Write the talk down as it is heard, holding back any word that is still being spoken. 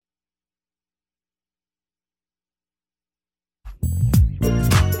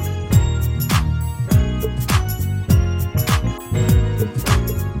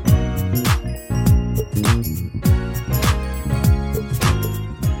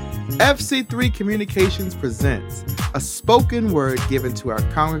FC3 Communications presents a spoken word given to our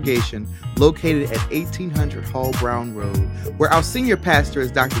congregation located at 1800 Hall Brown Road, where our senior pastor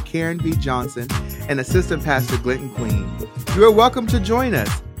is Dr. Karen B. Johnson and assistant pastor Glenton Queen. You are welcome to join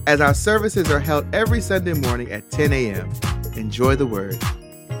us as our services are held every Sunday morning at 10 a.m. Enjoy the word.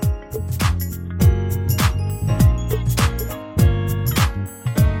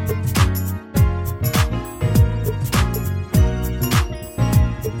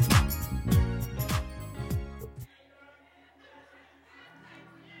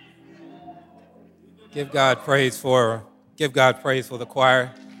 Give God praise for the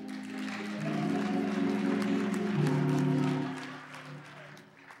choir.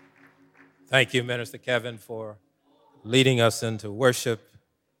 Thank you, Minister Kevin, for leading us into worship.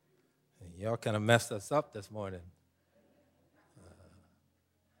 Y'all kind of messed us up this morning.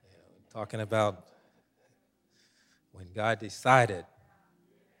 Talking about when God decided.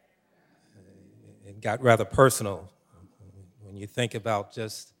 It got rather personal when you think about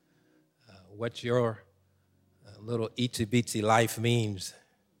just what your little itsy-bitsy life means.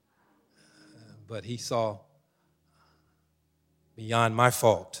 But he saw beyond my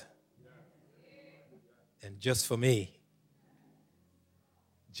fault. And just for me,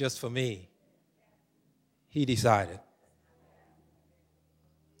 he decided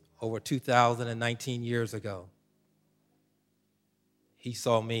over 2019 years ago, he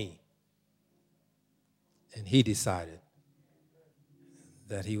saw me and he decided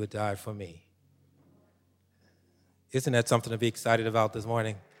that he would die for me. Isn't that something to be excited about this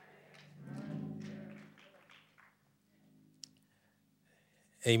morning?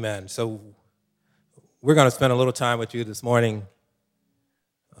 Amen. So we're going to spend a little time with you this morning.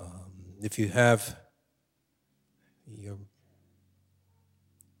 If you have your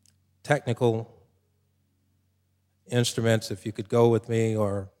technical instruments, if you could go with me,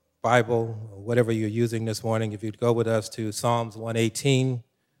 or Bible, or whatever you're using this morning, if you'd go with us to Psalms 118.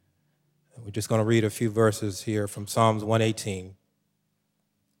 We're just going to read a few verses here from Psalms 118.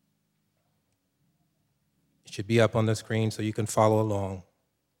 It should be up on the screen so you can follow along.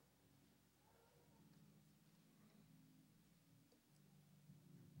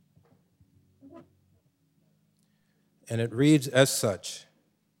 And it reads as such,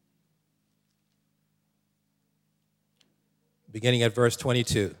 beginning at verse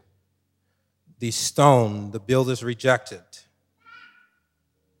 22. The stone the builders rejected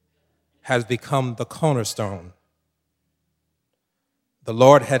has become the cornerstone. The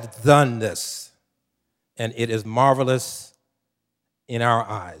Lord had done this, and it is marvelous in our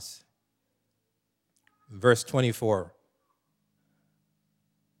eyes. Verse 24.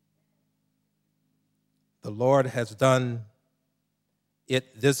 The Lord has done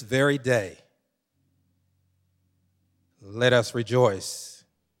it this very day. Let us rejoice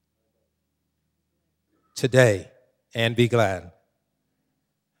today and be glad.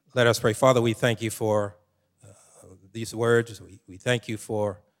 Let us pray. Father, we thank you for these words. We thank you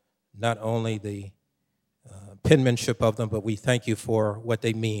for not only the penmanship of them, but we thank you for what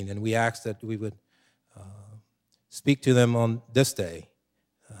they mean. And we ask that we would speak to them on this day.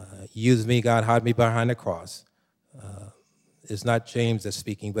 Use me, God, hide me behind the cross. It's not James that's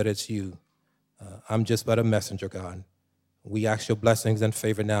speaking, but it's you. I'm just but a messenger, God. We ask your blessings and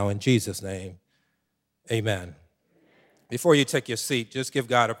favor now in Jesus' name. Amen. Before you take your seat, just give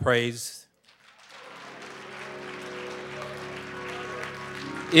God a praise.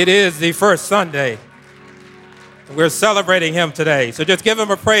 It is the first Sunday. We're celebrating him today. So just give him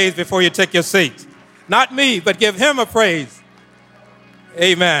a praise before you take your seat. Not me, but give him a praise.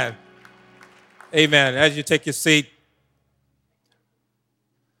 Amen. Amen. As you take your seat,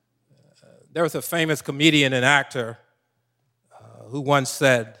 there was a famous comedian and actor who once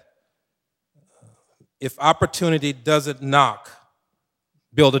said, if opportunity doesn't knock,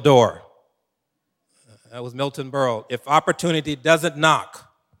 build a door. That was Milton Berle. If opportunity doesn't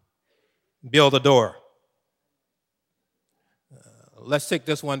knock, build a door. Let's take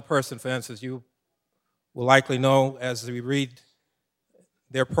this one person, for instance. You will likely know as we read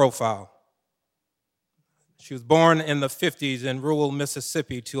their profile. She was born in the 50s in rural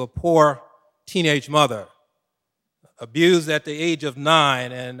Mississippi to a poor teenage mother, abused at the age of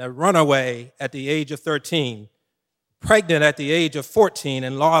 9 and a runaway at the age of 13, pregnant at the age of 14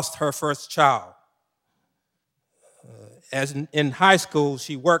 and lost her first child. As in high school,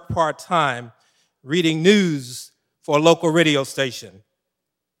 she worked part-time reading news for a local radio station.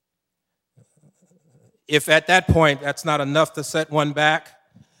 If at that point that's not enough to set one back,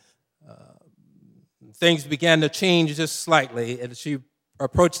 things began to change just slightly. And she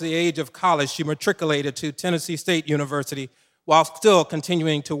approached the age of college. She matriculated to Tennessee State University, while still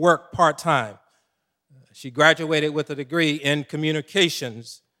continuing to work part-time. She graduated with a degree in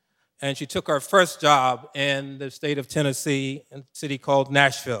communications, and she took her first job in the state of Tennessee, in a city called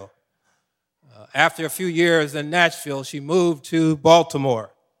Nashville. After a few years in Nashville, she moved to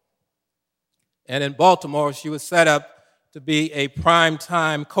Baltimore. And in Baltimore, she was set up to be a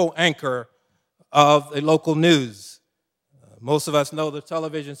primetime co-anchor of the local news. Most of us know the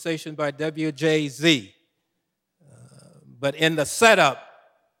television station by WJZ. But in the setup,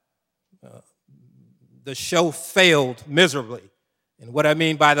 the show failed miserably. And what I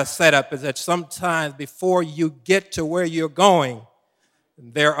mean by the setup is that sometimes before you get to where you're going,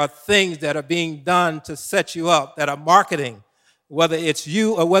 there are things that are being done to set you up, that are marketing, whether it's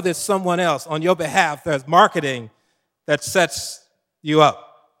you or whether it's someone else. On your behalf, there's marketing that sets you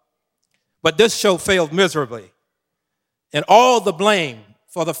up. But this show failed miserably. And all the blame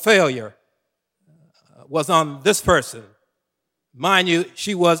for the failure was on this person. Mind you,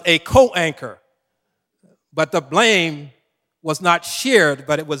 she was a co-anchor, but the blame was not shared,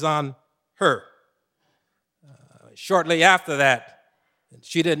 but it was on her. Shortly after that,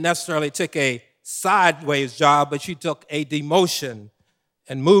 she didn't necessarily take a sideways job, but she took a demotion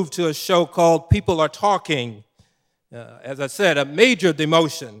and moved to a show called People Are Talking. As I said, a major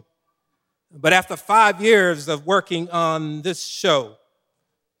demotion. But after 5 years of working on this show,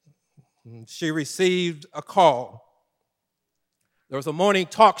 she received a call. There was a morning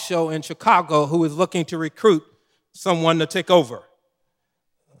talk show in Chicago who was looking to recruit someone to take over.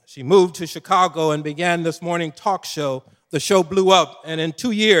 She moved to Chicago and began this morning talk show. The show blew up, and in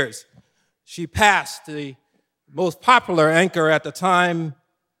 2 years, she passed the most popular anchor at the time,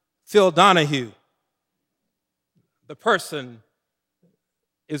 Phil Donahue. The person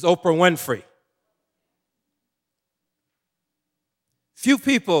is Oprah Winfrey. Few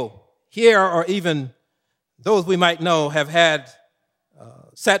people here, or even those we might know, have had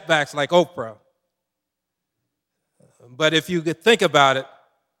setbacks like Oprah. But if you could think about it,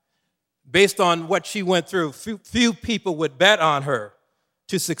 based on what she went through, few people would bet on her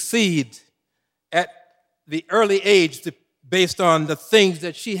to succeed at the early age based on the things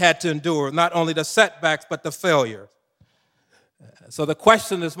that she had to endure, not only the setbacks, but the failures. So the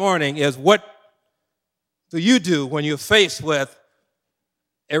question this morning is, what do you do when you're faced with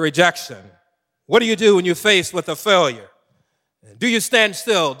a rejection? What do you do when you're faced with a failure? Do you stand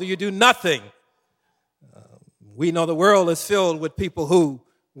still? Do you do nothing? We know the world is filled with people who,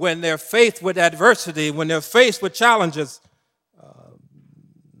 when they're faced with adversity, when they're faced with challenges,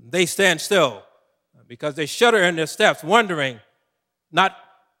 they stand still because they shudder in their steps, wondering, not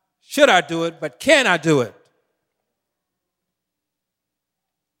should I do it, but can I do it?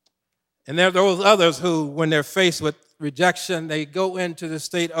 And there are those others who, when they're faced with rejection, they go into the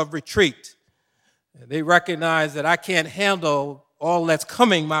state of retreat. They recognize that I can't handle all that's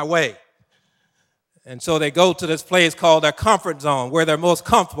coming my way. And so they go to this place called their comfort zone, where they're most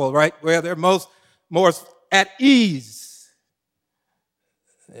comfortable, right? Where they're more at ease.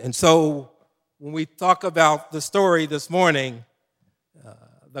 And so when we talk about the story this morning,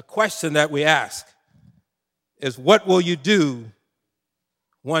 the question that we ask is, what will you do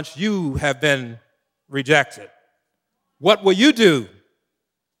once you have been rejected? What will you do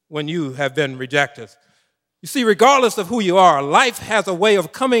when you have been rejected? You see, regardless of who you are, life has a way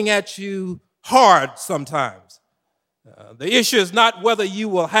of coming at you hard sometimes. The issue is not whether you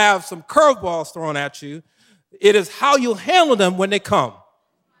will have some curveballs thrown at you. It is how you handle them when they come.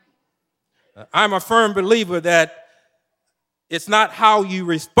 I'm a firm believer that it's not how you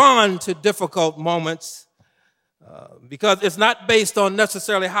respond to difficult moments, because it's not based on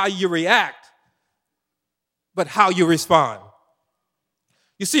necessarily how you react, but how you respond.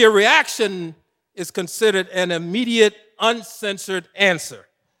 You see, a reaction is considered an immediate, uncensored answer,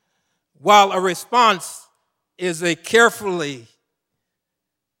 while a response is a carefully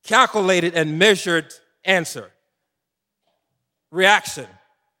calculated and measured answer. Reaction: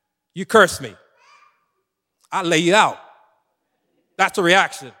 you curse me, I lay you out. That's a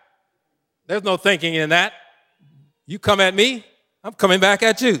reaction. There's no thinking in that. You come at me, I'm coming back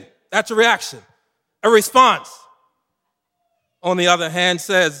at you. That's a reaction. A response, on the other hand,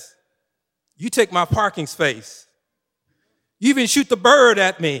 says, you take my parking space. You even shoot the bird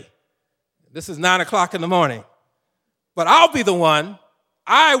at me. This is 9 o'clock in the morning. But I will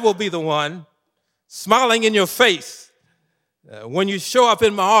be the one smiling in your face when you show up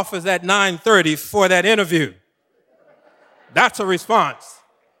in my office at 9:30 for that interview. That's a response.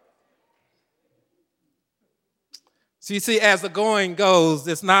 So you see, as the going goes,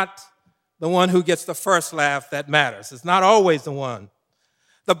 it's not the one who gets the first laugh that matters. It's not always the one.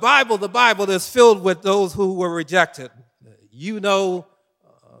 The Bible is filled with those who were rejected. You know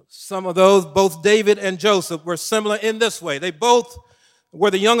some of those. Both David and Joseph were similar in this way. They both were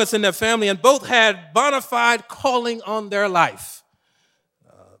the youngest in their family and both had bona fide calling on their life.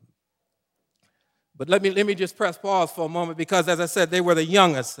 But let me just press pause for a moment because, as I said, they were the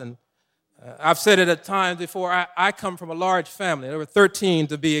youngest. And I've said it at times before, I come from a large family. There were 13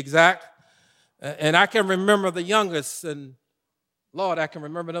 to be exact. And I can remember the youngest, and Lord, I can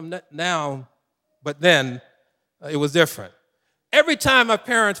remember them now, but then it was different. Every time my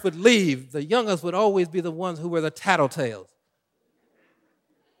parents would leave, the youngest would always be the ones who were the tattletales.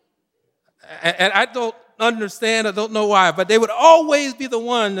 And I don't understand, I don't know why, but they would always be the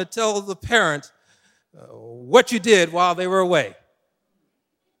one to tell the parents what you did while they were away.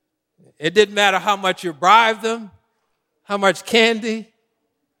 It didn't matter how much you bribed them, how much candy.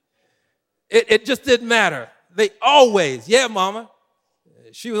 It just didn't matter. They always, yeah, Mama,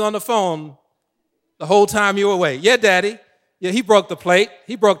 she was on the phone the whole time you were away. Yeah, Daddy, yeah, he broke the plate,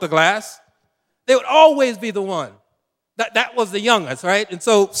 he broke the glass. They would always be the one. That was the youngest, right? And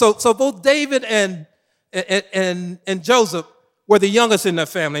so both David and Joseph were the youngest in their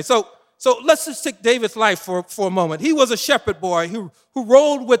family. So let's just take David's life for a moment. He was a shepherd boy who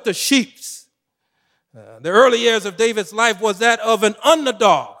rode with the sheep. The early years of David's life was that of an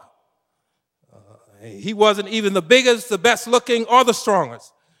underdog. He wasn't even the biggest, the best looking, or the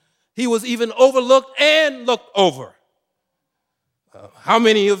strongest. He was even overlooked and looked over. How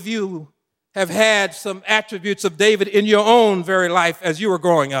many of you have had some attributes of David in your own very life as you were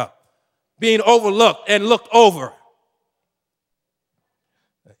growing up? Being overlooked and looked over.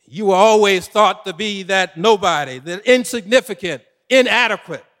 You were always thought to be that nobody, that insignificant,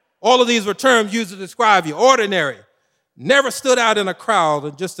 inadequate. All of these were terms used to describe you. Ordinary. Never stood out in a crowd,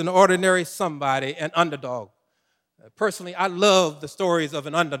 and just an ordinary somebody, an underdog. Personally, I love the stories of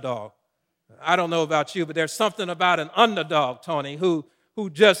an underdog. I don't know about you, but there's something about an underdog, Tony, who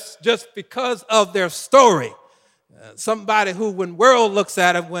just because of their story, somebody who, when world looks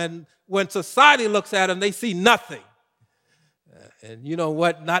at him, when society looks at him, they see nothing. And you know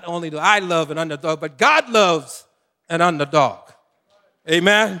what? Not only do I love an underdog, but God loves an underdog.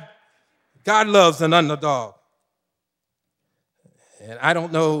 Amen? God loves an underdog. And I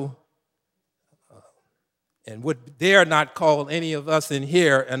don't know and would dare not call any of us in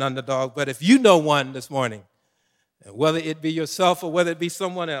here an underdog, but if you know one this morning, whether it be yourself or whether it be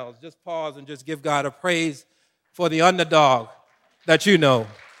someone else, just pause and just give God a praise for the underdog that you know.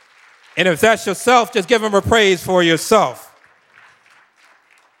 And if that's yourself, just give him a praise for yourself.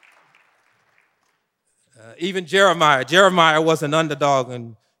 Even Jeremiah was an underdog,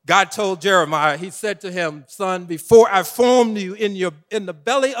 and God told Jeremiah, he said to him, son, before I formed you in the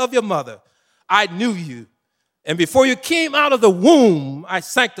belly of your mother, I knew you. And before you came out of the womb, I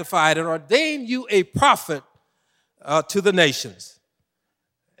sanctified and ordained you a prophet to the nations.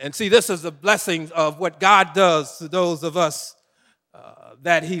 And see, this is the blessing of what God does to those of us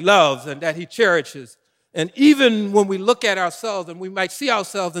that he loves and that he cherishes. And even when we look at ourselves, and we might see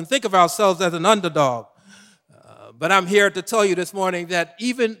ourselves and think of ourselves as an underdog, but I'm here to tell you this morning that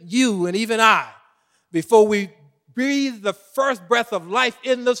even you and even I, before we breathe the first breath of life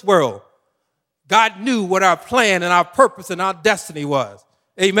in this world, God knew what our plan and our purpose and our destiny was.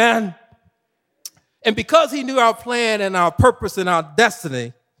 Amen? And because he knew our plan and our purpose and our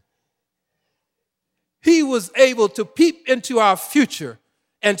destiny, he was able to peep into our future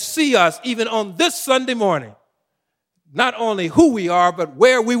and see us even on this Sunday morning, not only who we are, but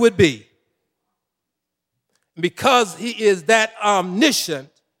where we would be. Because he is that omniscient,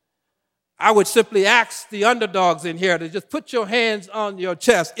 I would simply ask the underdogs in here to just put your hands on your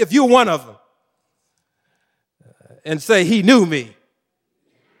chest, if you're one of them, and say, he knew me.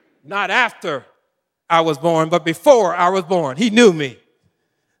 Not after I was born, but before I was born. He knew me.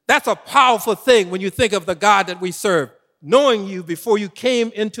 That's a powerful thing when you think of the God that we serve, knowing you before you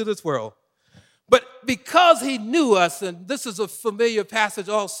came into this world. But because he knew us, and this is a familiar passage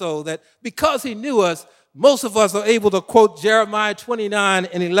also, that because he knew us, most of us are able to quote Jeremiah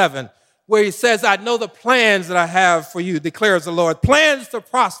 29:11, where he says, I know the plans that I have for you, declares the Lord, plans to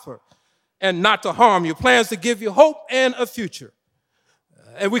prosper and not to harm you, plans to give you hope and a future.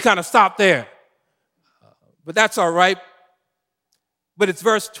 And we kind of stop there. But that's all right. But it's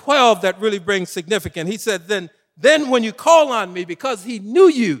verse 12 that really brings significance. He said, then when you call on me, because he knew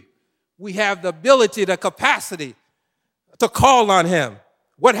you, we have the ability, the capacity to call on him.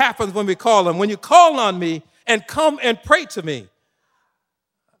 What happens when we call him? When you call on me and come and pray to me,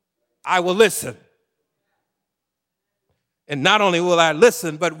 I will listen. And not only will I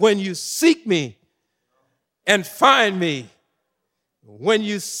listen, but when you seek me and find me, when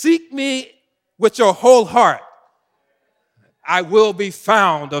you seek me with your whole heart, I will be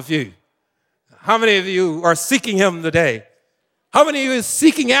found of you. How many of you are seeking him today? How many of you are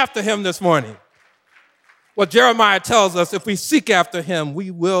seeking after him this morning? Well, Jeremiah tells us if we seek after him, we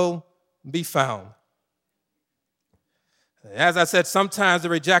will be found. As I said, sometimes the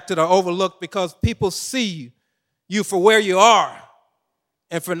rejected are overlooked because people see you for where you are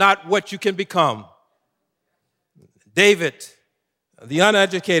and for not what you can become. David, the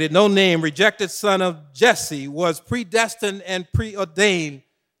uneducated, no-name, rejected son of Jesse, was predestined and preordained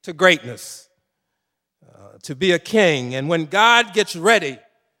to greatness, to be a king. And when God gets ready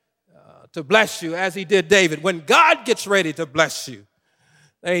to bless you, as he did David, when God gets ready to bless you,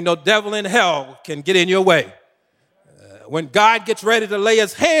 there ain't no devil in hell can get in your way. When God gets ready to lay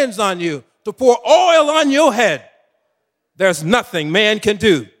his hands on you, to pour oil on your head, there's nothing man can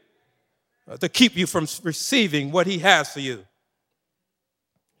do to keep you from receiving what he has for you.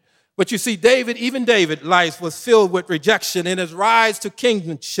 But you see, even David's life was filled with rejection in his rise to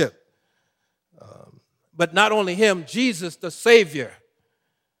kingship. But not only him, Jesus, the Savior,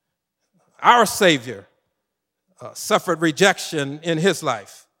 our Savior, suffered rejection in his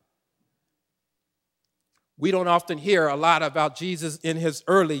life. We don't often hear a lot about Jesus in his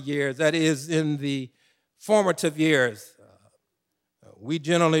early years, that is, in the formative years. We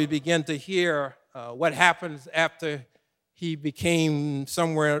generally begin to hear what happens after he became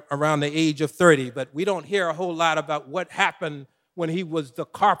somewhere around the age of 30, but we don't hear a whole lot about what happened when he was the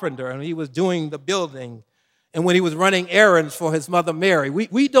carpenter and he was doing the building and when he was running errands for his mother Mary.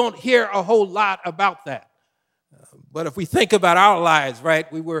 We don't hear a whole lot about that. But if we think about our lives, right,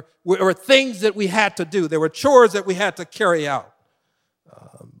 we were things that we had to do. There were chores that we had to carry out.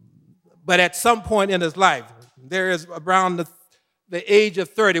 But at some point in his life, there is around the age of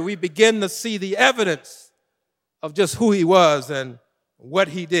 30, we begin to see the evidence of just who he was and what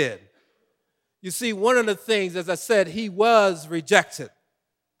he did. You see, one of the things, as I said, he was rejected.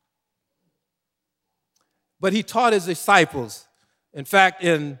 But he taught his disciples. In fact,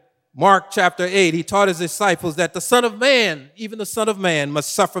 in Mark chapter 8, he taught his disciples that the Son of Man, even the Son of Man,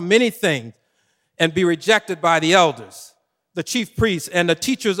 must suffer many things and be rejected by the elders, the chief priests, and the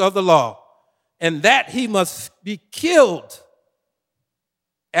teachers of the law, and that he must be killed.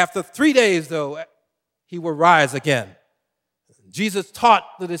 After 3 days, though, he will rise again. Jesus taught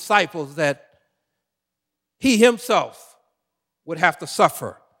the disciples that he himself would have to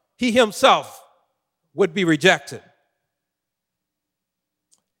suffer. He himself would be rejected.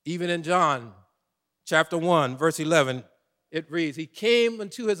 Even in John chapter 1, verse 11, it reads, he came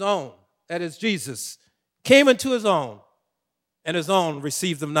unto his own, that is Jesus, came into his own, and his own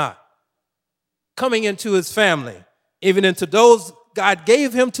received him not. Coming into his family, even into those God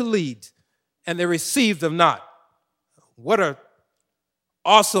gave him to lead, and they received him not. What an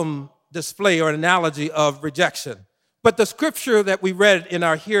awesome display or analogy of rejection. But the scripture that we read in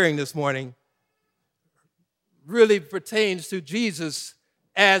our hearing this morning really pertains to Jesus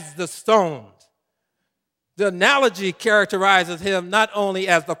as the stone. The analogy characterizes him not only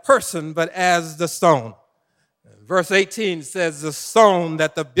as the person, but as the stone. Verse 18 says, the stone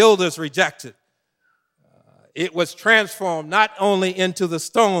that the builders rejected. It was transformed not only into the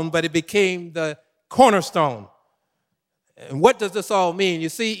stone, but it became the cornerstone. And what does this all mean? You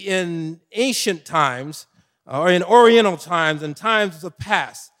see, in ancient times, or in Oriental times, in times of the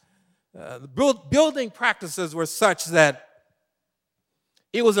past, the building practices were such that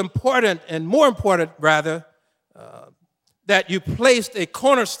it was important, and more important, rather, that you placed a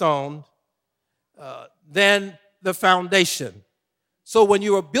cornerstone than the foundation. So when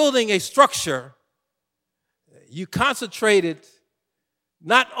you were building a structure, you concentrated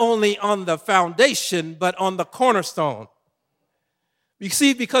not only on the foundation, but on the cornerstone. You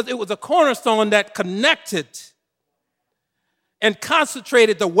see, because it was a cornerstone that connected and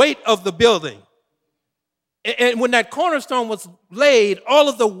concentrated the weight of the building. And when that cornerstone was laid, all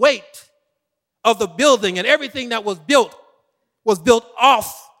of the weight of the building and everything that was built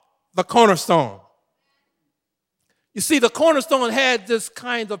off the cornerstone. You see, the cornerstone had this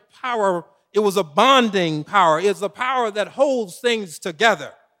kind of power. It was a bonding power. It's a power that holds things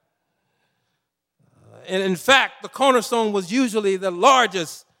together. And in fact, the cornerstone was usually the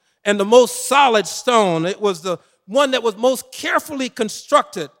largest and the most solid stone. It was the one that was most carefully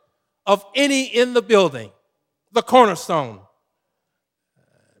constructed of any in the building, the cornerstone.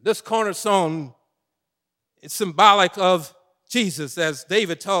 This cornerstone is symbolic of Jesus, as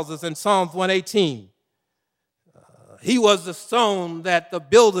David tells us in Psalms 118. He was the stone that the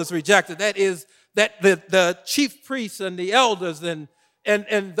builders rejected. That is, that the chief priests and the elders and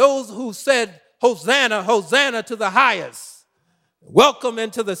those who said, Hosanna, Hosanna to the highest, welcome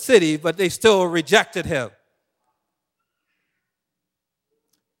into the city, but they still rejected him.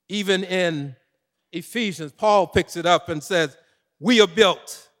 Even in Ephesians, Paul picks it up and says, we are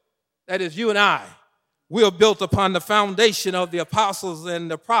built, that is you and I, we are built upon the foundation of the apostles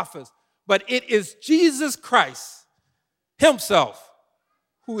and the prophets, but it is Jesus Christ himself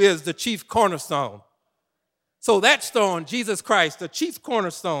who is the chief cornerstone. So that stone, Jesus Christ, the chief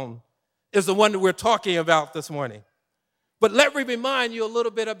cornerstone, is the one that we're talking about this morning. But let me remind you a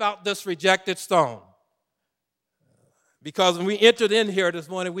little bit about this rejected stone. Because when we entered in here this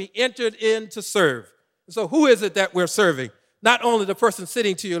morning, we entered in to serve. So who is it that we're serving? Not only the person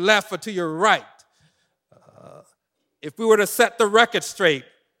sitting to your left or to your right. If we were to set the record straight,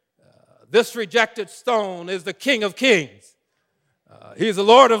 this rejected stone is the King of Kings. He is the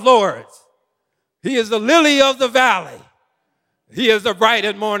Lord of Lords. He is the lily of the valley. He is the bright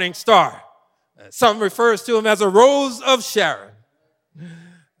and morning star. Some refers to him as a rose of Sharon.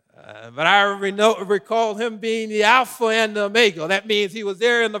 But I recall him being the Alpha and the Omega. That means he was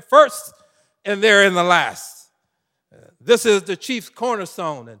there in the first and there in the last. This is the chief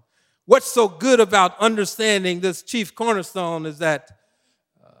cornerstone. And what's so good about understanding this chief cornerstone is that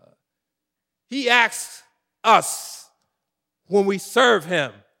he asks us when we serve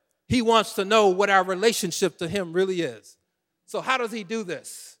him, he wants to know what our relationship to him really is. So how does he do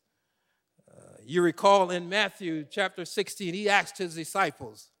this? You recall in Matthew chapter 16, he asked his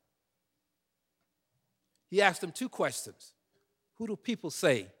disciples, he asked them two questions. Who do people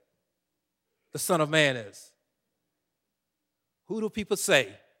say the Son of Man is? Who do people say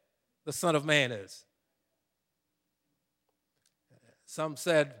the Son of Man is? Some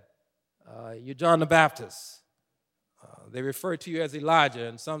said, you're John the Baptist. They referred to you as Elijah,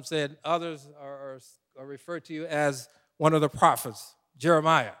 and some said others are referred to you as one of the prophets,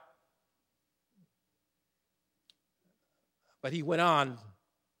 Jeremiah. But he went on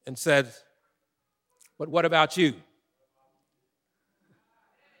and said, but what about you?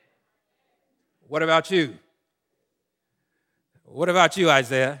 What about you? What about you,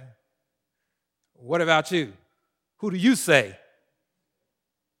 Isaiah? What about you? Who do you say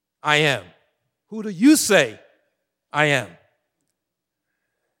I am? Who do you say I am?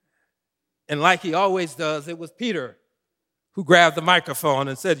 And like he always does, it was Peter who grabbed the microphone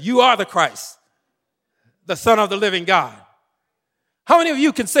and said, you are the Christ, the Son of the living God. How many of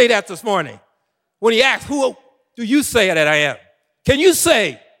you can say that this morning? When he asked, who do you say that I am? Can you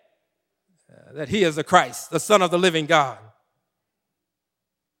say that he is the Christ, the Son of the living God?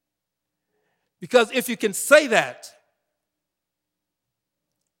 Because if you can say that,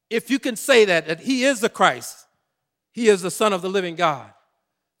 that he is the Christ, he is the Son of the living God,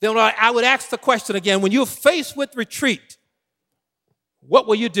 then I would ask the question again, when you're faced with retreat, what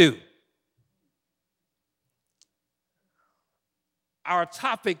will you do? Our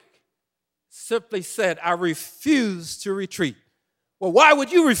topic simply said, I refuse to retreat. Well, why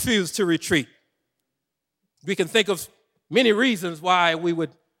would you refuse to retreat? We can think of many reasons why we would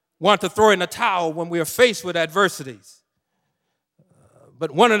want to throw in the towel when we are faced with adversities.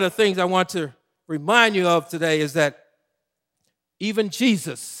 But one of the things I want to remind you of today is that even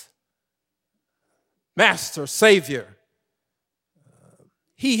Jesus, Master, Savior,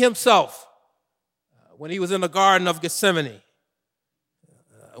 he himself, when he was in the Garden of Gethsemane,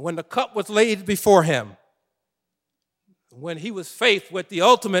 when the cup was laid before him, when he was faced with the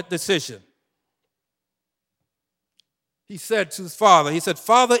ultimate decision, he said to his Father, he said,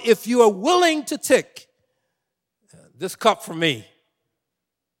 Father, if you are willing to take this cup from me,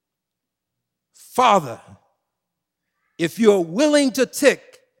 Father, if you are willing to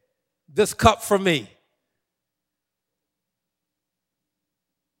take this cup from me,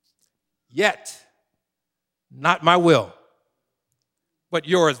 yet not my will, but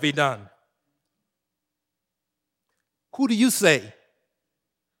yours be done. Who do you say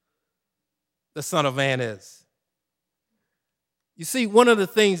the Son of Man is? You see, one of the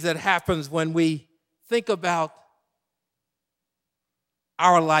things that happens when we think about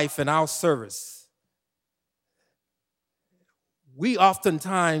our life and our service, we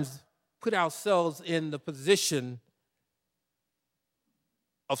oftentimes put ourselves in the position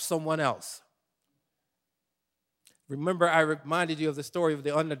of someone else. Remember, I reminded you of the story of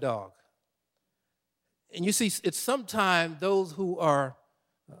the underdog. And you see, it's sometimes those who are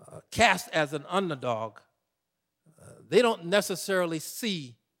cast as an underdog, they don't necessarily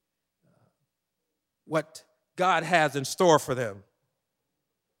see what God has in store for them.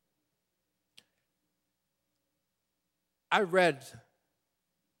 I read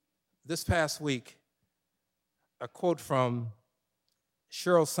this past week a quote from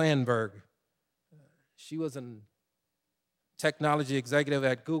Sheryl Sandberg. She was a technology executive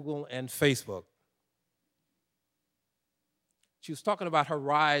at Google and Facebook. She was talking about her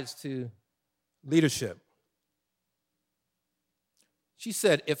rise to leadership. She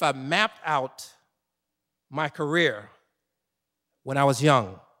said, if I mapped out my career when I was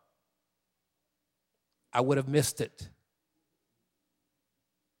young, I would have missed it.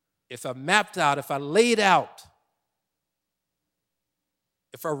 If I mapped out, if I laid out,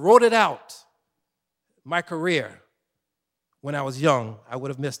 if I wrote it out, my career when I was young, I would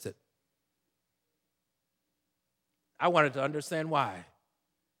have missed it. I wanted to understand why.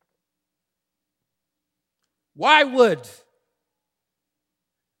 Why would,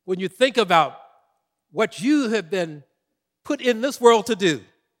 when you think about what you have been put in this world to do,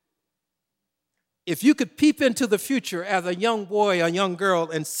 if you could peep into the future as a young boy, a young girl,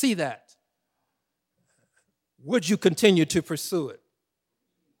 and see that, would you continue to pursue it?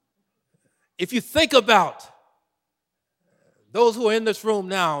 If you think about those who are in this room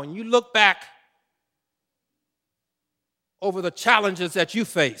now, and you look back over the challenges that you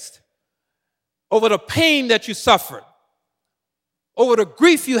faced, over the pain that you suffered, over the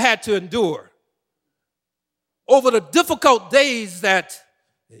grief you had to endure, over the difficult days that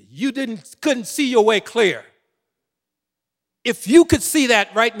you couldn't see your way clear. If you could see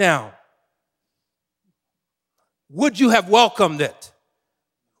that right now, would you have welcomed it?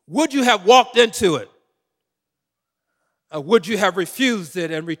 Would you have walked into it? Or would you have refused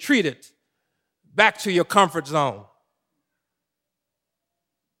it and retreated back to your comfort zone?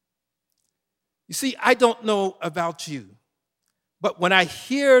 You see, I don't know about you, but when I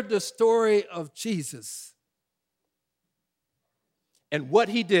hear the story of Jesus and what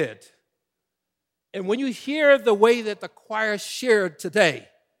he did, and when you hear the way that the choir shared today,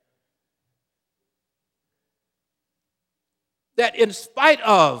 that in spite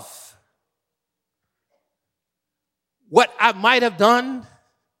of what I might have done,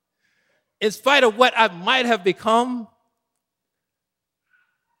 in spite of what I might have become,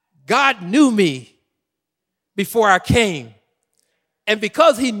 God knew me before I came. And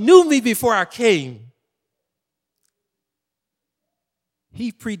because he knew me before I came,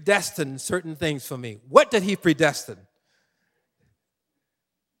 he predestined certain things for me. What did he predestine?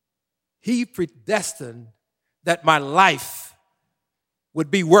 He predestined that my life would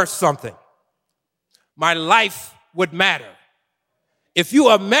be worth something. My life would matter. If you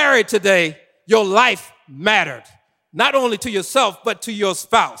are married today, your life mattered, not only to yourself, but to your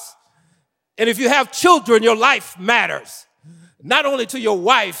spouse. And if you have children, your life matters, not only to your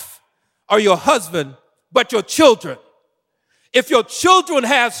wife or your husband, but your children. If your children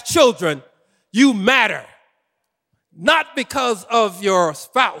has children, you matter, not because of your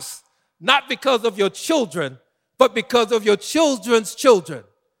spouse, not because of your children, but because of your children's children.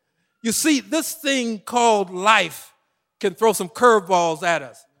 You see, this thing called life can throw some curveballs at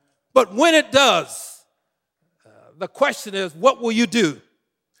us. But when it does, the question is, what will you do?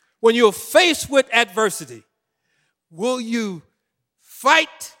 When you're faced with adversity, will you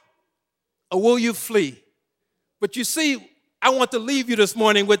fight or will you flee? But you see, I want to leave you this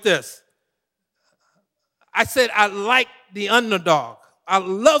morning with this. I said I like the underdog. I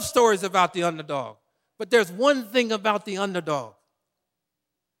love stories about the underdog. But there's one thing about the underdog,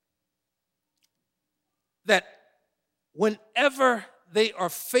 that whenever they are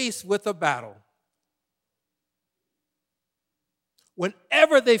faced with a battle,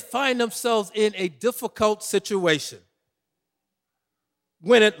 whenever they find themselves in a difficult situation,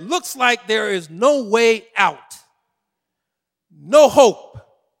 when it looks like there is no way out, no hope,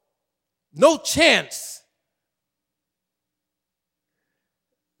 no chance,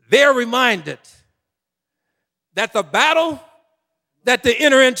 they're reminded that the battle that they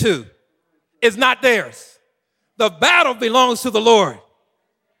enter into is not theirs. The battle belongs to the Lord.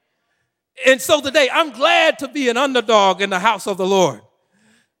 And so today, I'm glad to be an underdog in the house of the Lord.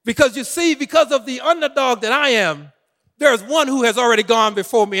 Because you see, because of the underdog that I am, there's one who has already gone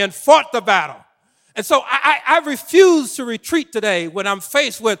before me and fought the battle. And so I refuse to retreat today when I'm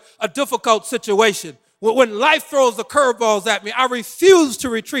faced with a difficult situation. When life throws the curveballs at me, I refuse to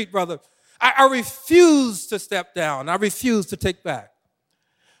retreat, brother. I refuse to step down. I refuse to take back.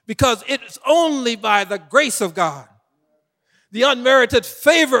 Because it's only by the grace of God, the unmerited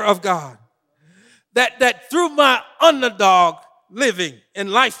favor of God, that through my underdog living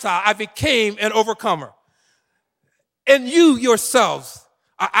and lifestyle, I became an overcomer. And you yourselves,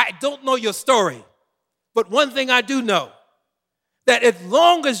 I don't know your story, but one thing I do know, that as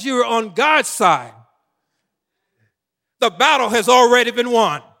long as you're on God's side, the battle has already been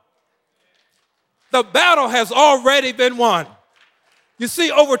won. The battle has already been won. You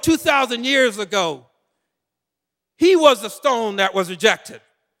see, over 2,000 years ago, he was the stone that was rejected.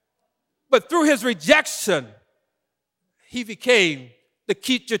 But through his rejection, he became the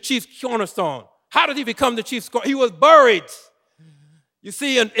chief cornerstone. How did he become the chief cornerstone? He was buried. You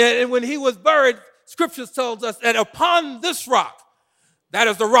see, and when he was buried, Scripture tells us that upon this rock, that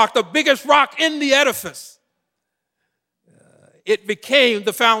is the rock, the biggest rock in the edifice, it became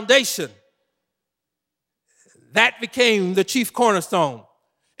the foundation. That became the chief cornerstone.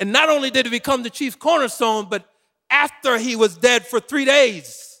 And not only did it become the chief cornerstone, but after he was dead for 3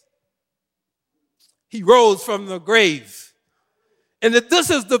 days, he rose from the grave. And that this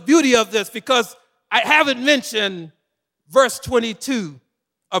is the beauty of this, because I haven't mentioned verse 22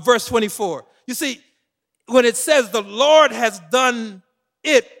 or verse 24. You see, when it says the Lord has done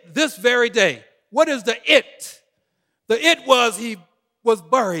it this very day, what is the it? The it was he was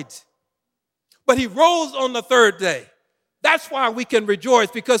buried, but he rose on the third day. That's why we can rejoice,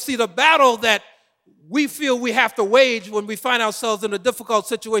 because see, the battle that we feel we have to wage when we find ourselves in a difficult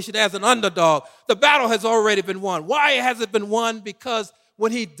situation as an underdog, the battle has already been won. Why has it been won? Because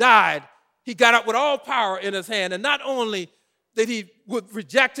when he died, he got up with all power in his hand. And not only did he was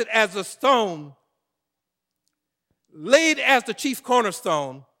rejected as a stone, laid as the chief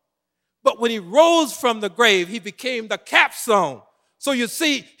cornerstone, but when he rose from the grave, he became the capstone. So you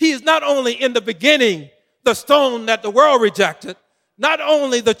see, he is not only in the beginning, the stone that the world rejected, not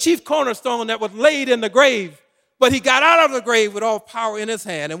only the chief cornerstone that was laid in the grave, but he got out of the grave with all power in his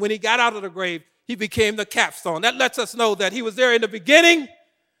hand. And when he got out of the grave, he became the capstone. That lets us know that he was there in the beginning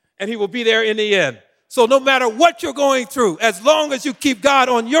and he will be there in the end. So no matter what you're going through, as long as you keep God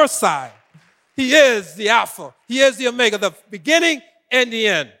on your side, he is the Alpha. He is the Omega, the beginning and the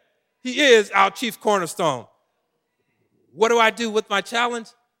end. He is our chief cornerstone. What do I do with my challenge?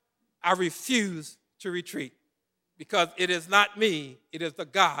 I refuse to retreat, because it is not me, it is the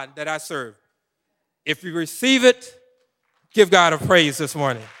God that I serve. If you receive it, give God a praise this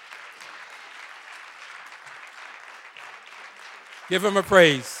morning. Give him a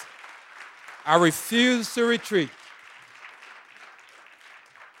praise. I refuse to retreat.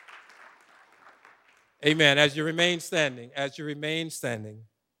 Amen. As you remain standing,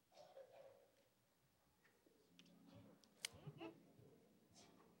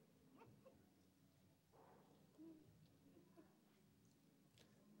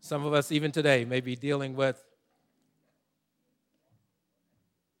 some of us even today may be dealing with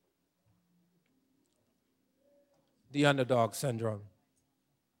the underdog syndrome.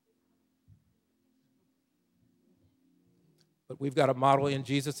 But we've got a model in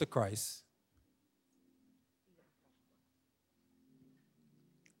Jesus the Christ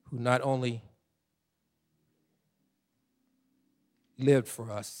who not only lived for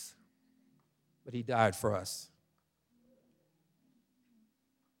us, but he died for us.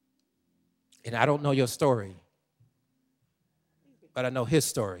 And I don't know your story, but I know his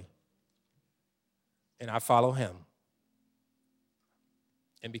story. And I follow him.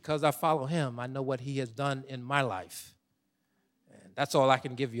 And because I follow him, I know what he has done in my life. And that's all I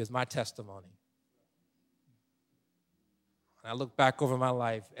can give you is my testimony. When I look back over my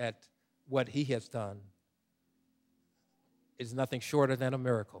life at what he has done, it's nothing shorter than a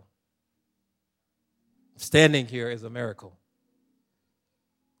miracle. Standing here is a miracle.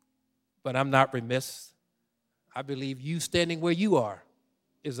 But I'm not remiss. I believe you standing where you are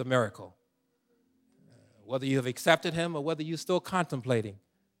is a miracle. Whether you have accepted him or whether you're still contemplating,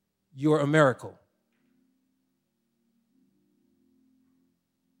 you're a miracle.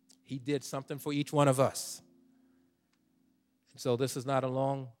 He did something for each one of us. And so this is not a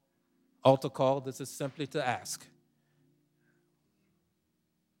long altar call. This is simply to ask.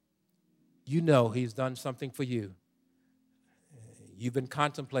 You know he's done something for you. You've been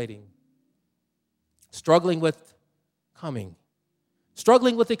contemplating, struggling with coming,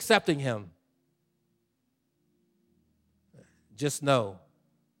 struggling with accepting him. Just know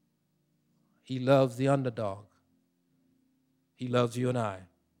he loves the underdog. He loves you and I.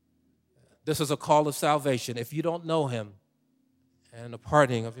 This is a call of salvation. If you don't know him and the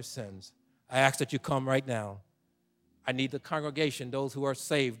pardoning of your sins, I ask that you come right now. I need the congregation, those who are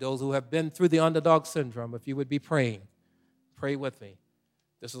saved, those who have been through the underdog syndrome, if you would be praying, pray with me.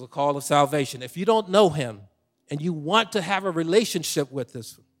 This is a call of salvation. If you don't know him and you want to have a relationship with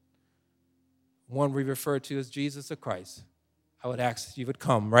this one we refer to as Jesus the Christ, I would ask that you would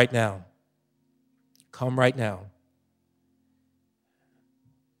come right now. Come right now.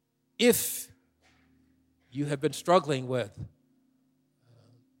 If you have been struggling with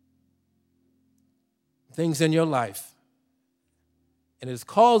things in your life and it has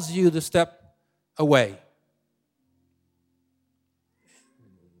caused you to step away,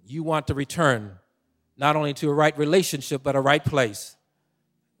 you want to return not only to a right relationship but a right place,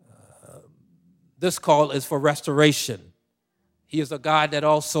 this call is for restoration. He is a God that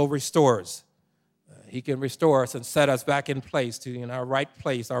also restores. He can restore us and set us back in our right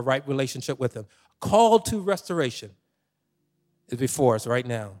place, our right relationship with him. Call to restoration is before us right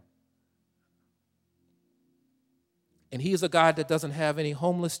now. And he is a God that doesn't have any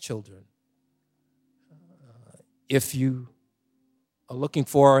homeless children. If you are looking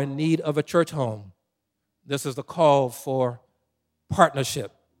for or in need of a church home, this is the call for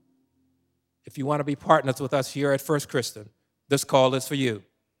partnership. If you want to be partners with us here at First Christian, this call is for you.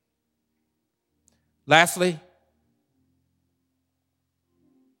 Lastly,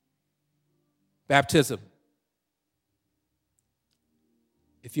 baptism.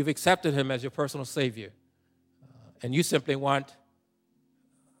 If you've accepted him as your personal Savior, and you simply want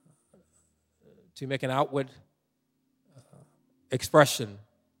to make an outward expression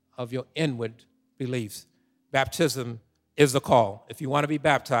of your inward beliefs, baptism is the call. If you want to be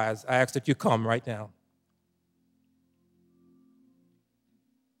baptized, I ask that you come right now.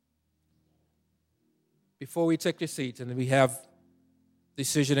 Before we take your seats, and we have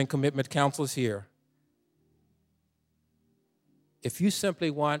decision and commitment counselors here, if you simply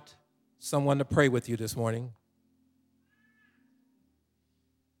want someone to pray with you this morning,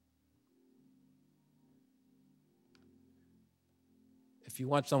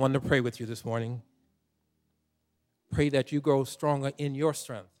 pray that you grow stronger in your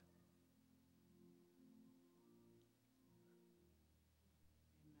strength.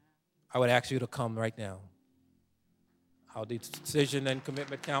 I would ask you to come right now. Our decision and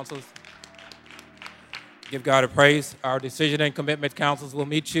commitment counselors, give God a praise. Our decision and commitment counselors will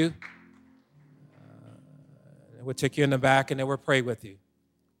meet you. We'll take you in the back and then we'll pray with you.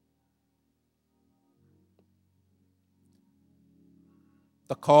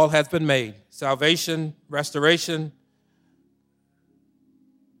 The call has been made. Salvation, restoration,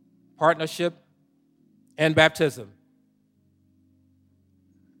 partnership, and baptism.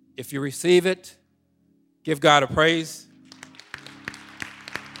 If you receive it, give God a praise.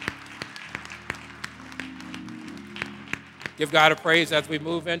 Give God a praise as we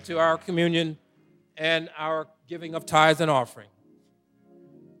move into our communion and our giving of tithes and offering.